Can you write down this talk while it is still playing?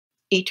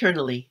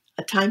Eternally,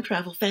 a time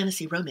travel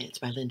fantasy romance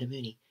by Linda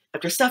Mooney.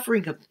 After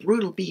suffering a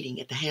brutal beating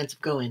at the hands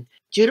of Goen,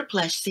 Judah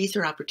Plesh sees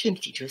her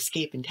opportunity to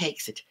escape and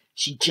takes it.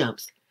 She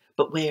jumps.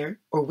 But where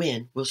or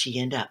when will she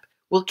end up?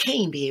 Will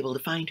Cain be able to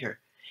find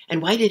her?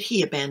 And why did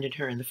he abandon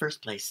her in the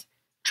first place?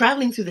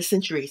 Traveling through the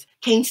centuries,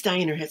 Cain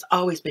Steiner has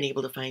always been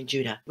able to find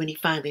Judah. When he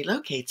finally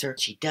locates her,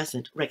 she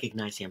doesn't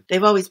recognize him.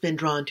 They've always been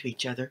drawn to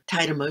each other,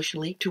 tied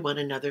emotionally to one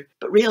another,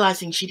 but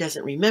realizing she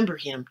doesn't remember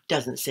him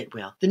doesn't sit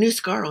well. The new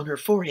scar on her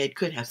forehead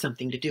could have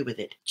something to do with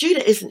it.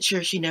 Judah isn't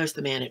sure she knows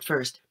the man at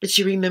first, but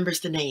she remembers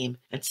the name,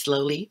 and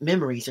slowly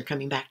memories are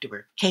coming back to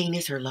her. Cain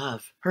is her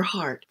love, her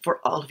heart, for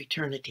all of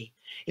eternity.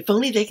 If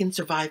only they can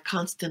survive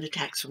constant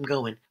attacks from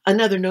Goen,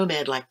 another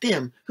nomad like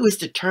them who is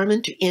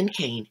determined to end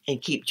Cain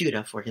and keep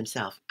Judah for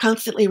himself.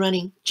 Constantly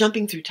running,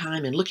 jumping through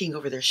time, and looking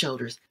over their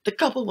shoulders, the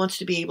couple wants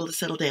to be able to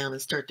settle down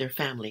and start their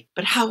family.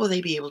 But how will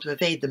they be able to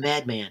evade the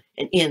madman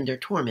and end their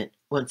torment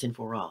once and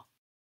for all?